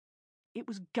It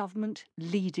was government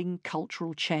leading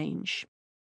cultural change.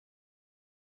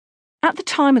 At the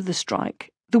time of the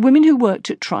strike, the women who worked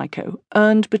at Trico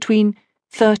earned between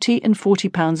 £30 and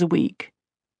 £40 a week,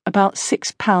 about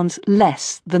 £6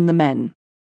 less than the men.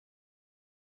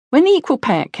 When the Equal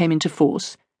Pay Act came into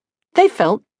force, they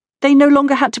felt they no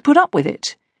longer had to put up with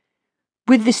it.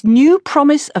 With this new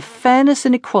promise of fairness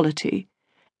and equality,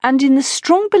 and in the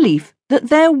strong belief that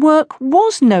their work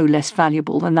was no less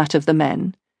valuable than that of the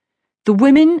men, the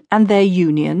women and their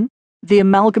union, the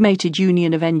Amalgamated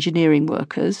Union of Engineering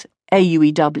Workers,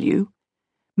 AUEW,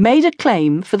 made a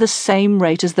claim for the same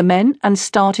rate as the men and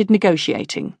started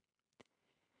negotiating.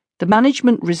 The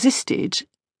management resisted,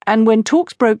 and when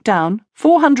talks broke down,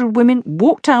 400 women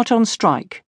walked out on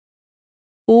strike.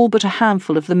 All but a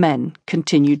handful of the men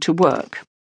continued to work.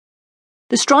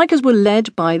 The strikers were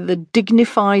led by the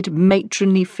dignified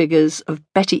matronly figures of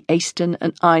Betty Aston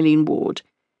and Eileen Ward,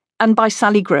 and by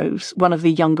Sally Groves, one of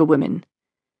the younger women.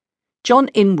 John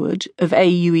Inwood of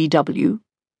AUEW,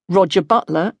 Roger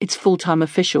Butler, its full-time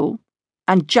official,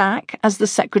 and Jack, as the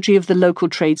secretary of the local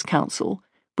trades council,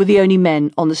 were the only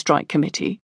men on the strike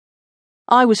committee.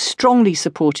 I was strongly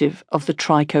supportive of the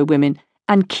Trico women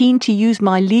and keen to use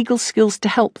my legal skills to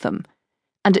help them,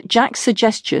 and at Jack's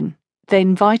suggestion, they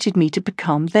invited me to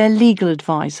become their legal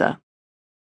advisor.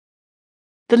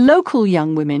 The local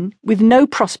young women, with no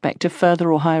prospect of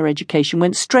further or higher education,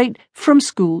 went straight from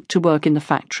school to work in the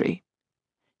factory.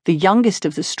 The youngest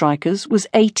of the strikers was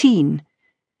 18.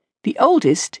 The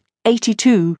oldest,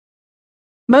 82.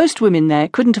 Most women there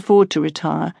couldn't afford to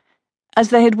retire,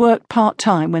 as they had worked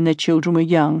part-time when their children were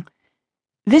young.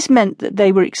 This meant that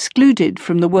they were excluded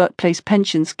from the workplace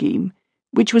pension scheme,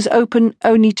 which was open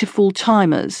only to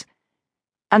full-timers,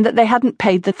 and that they hadn't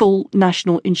paid the full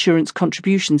national insurance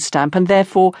contribution stamp and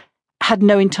therefore had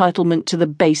no entitlement to the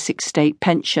basic state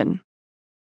pension.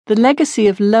 The legacy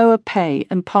of lower pay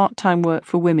and part-time work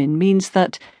for women means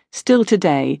that, still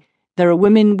today, there are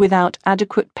women without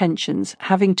adequate pensions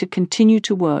having to continue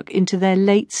to work into their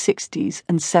late 60s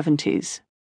and 70s.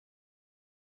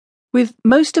 With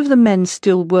most of the men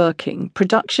still working,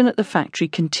 production at the factory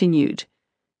continued,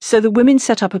 so the women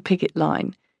set up a picket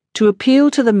line to appeal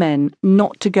to the men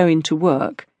not to go into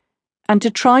work and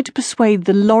to try to persuade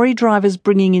the lorry drivers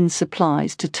bringing in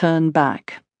supplies to turn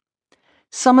back.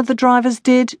 Some of the drivers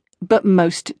did, but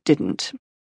most didn't.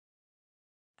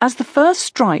 As the first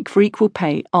strike for equal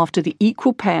pay after the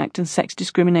Equal Pay Act and Sex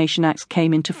Discrimination Acts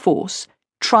came into force,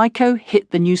 Trico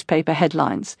hit the newspaper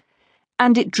headlines,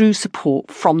 and it drew support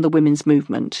from the women's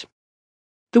movement.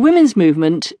 The women's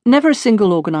movement, never a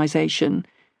single organisation,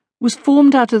 was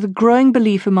formed out of the growing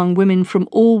belief among women from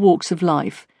all walks of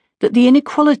life that the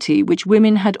inequality which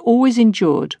women had always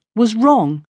endured was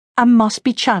wrong and must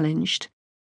be challenged.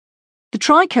 The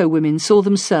Trico women saw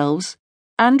themselves,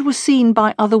 and were seen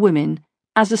by other women,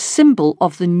 as a symbol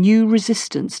of the new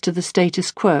resistance to the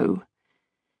status quo.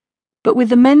 But with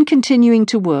the men continuing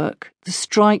to work, the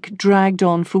strike dragged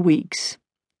on for weeks.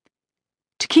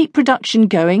 To keep production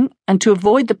going and to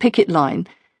avoid the picket line,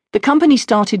 the company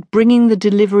started bringing the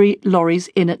delivery lorries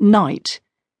in at night,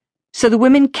 so the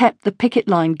women kept the picket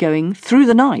line going through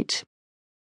the night.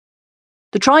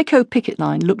 The Trico picket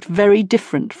line looked very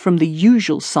different from the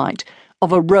usual sight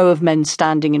of a row of men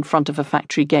standing in front of a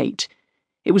factory gate.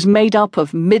 It was made up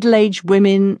of middle-aged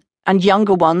women and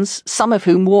younger ones, some of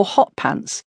whom wore hot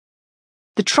pants.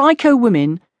 The Trico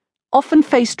women often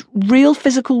faced real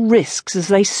physical risks as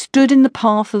they stood in the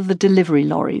path of the delivery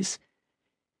lorries.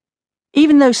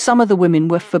 Even though some of the women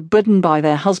were forbidden by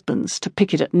their husbands to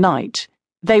picket at night,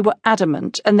 they were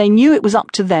adamant, and they knew it was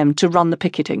up to them to run the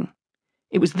picketing.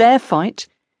 It was their fight,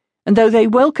 and though they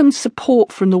welcomed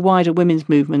support from the wider women's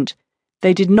movement,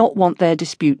 they did not want their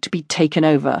dispute to be taken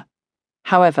over.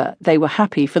 However, they were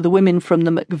happy for the women from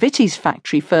the McVitie's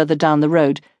factory further down the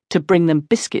road to bring them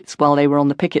biscuits while they were on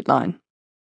the picket line.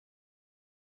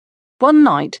 One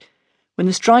night, when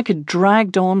the strike had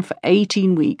dragged on for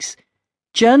 18 weeks,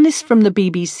 journalists from the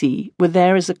BBC were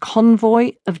there as a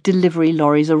convoy of delivery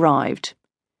lorries arrived,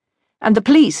 and the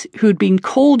police, who had been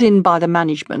called in by the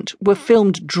management, were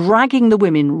filmed dragging the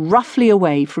women roughly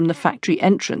away from the factory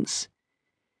entrance.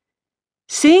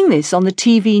 Seeing this on the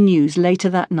TV news later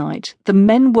that night, the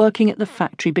men working at the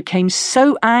factory became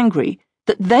so angry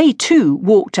that they too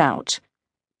walked out.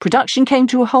 Production came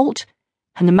to a halt,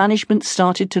 and the management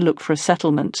started to look for a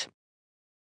settlement.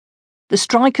 The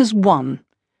strikers won,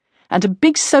 and a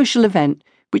big social event,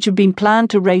 which had been planned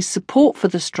to raise support for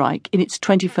the strike in its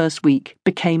 21st week,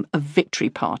 became a victory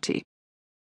party.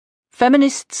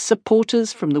 Feminist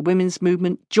supporters from the women's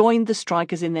movement joined the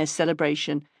strikers in their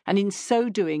celebration, and in so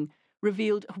doing,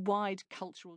 revealed a wide cultural